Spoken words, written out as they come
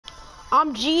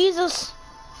I'm Jesus.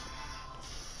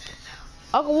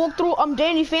 I can walk through. I'm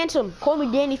Danny Phantom. Call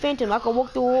me Danny Phantom. I can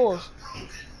walk through walls,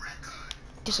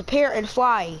 disappear and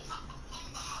fly.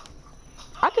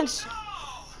 I can. What's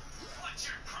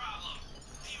your problem?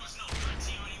 He was no threat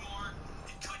to you anymore.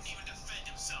 He couldn't even defend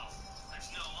himself. There's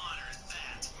no honor in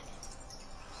that.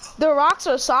 The rocks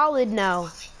are solid now.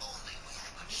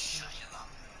 Shut him up.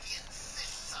 He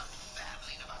insists on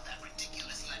babbling about that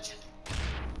ridiculous legend.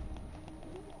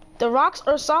 The rocks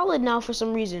are solid now for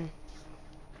some reason.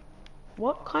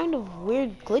 What kind of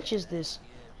weird glitch is this?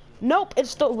 Nope, it's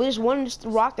still, there's one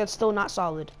rock that's still not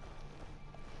solid.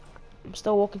 I'm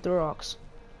still walking through rocks.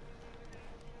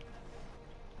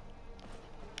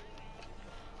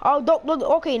 Oh, don't,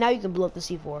 okay, now you can blow up the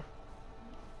C4.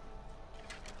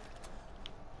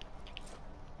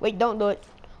 Wait, don't do it.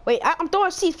 Wait, I'm throwing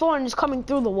C4 and it's coming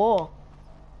through the wall.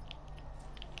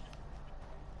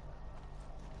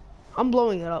 I'm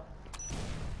blowing it up.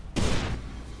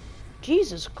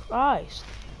 Jesus Christ.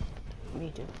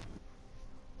 Me too.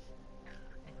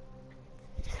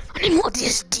 I want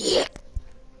this dick.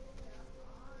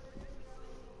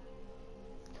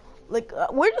 Like,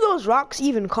 where do those rocks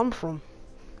even come from?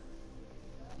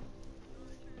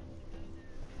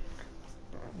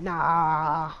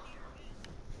 Nah.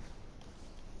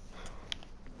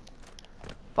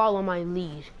 Follow my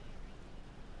lead.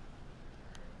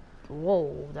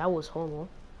 Whoa, that was homo.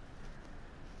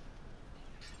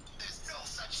 There's no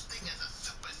such thing as a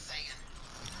Super Saiyan.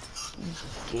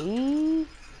 Okay.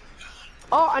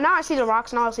 Oh, now I see the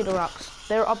rocks. Now I see the rocks.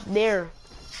 They're up there.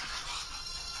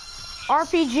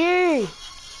 RPG.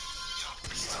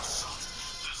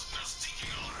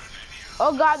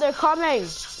 Oh God, they're coming.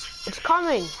 It's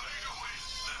coming.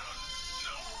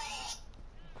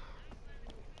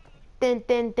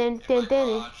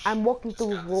 I'm walking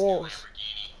through walls.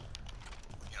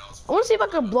 I want to see if I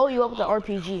can blow you up with the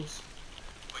RPG.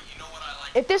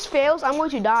 If this fails, I'm going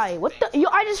to die. What the? Yo,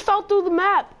 I just fell through the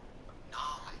map.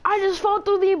 I just fell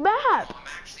through the map.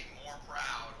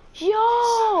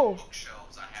 Yo!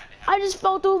 I just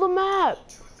fell through the map.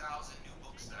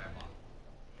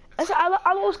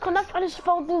 I lost connect. I just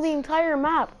fell through the entire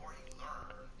map.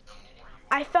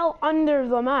 I fell under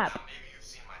the map.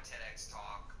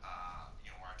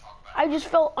 I just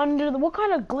fell under the. What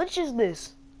kind of glitch is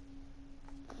this?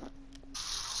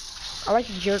 I like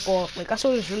to jerk off. Like I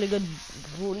saw this really good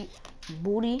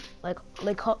booty. Like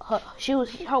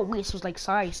her waist was like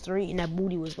size 3, and that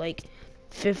booty was like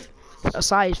a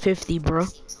size 50, bro.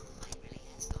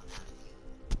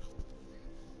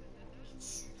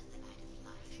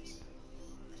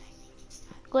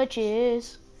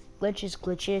 Glitches.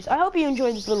 I hope you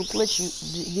enjoyed this little glitch,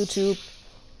 YouTube.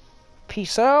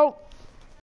 Peace out.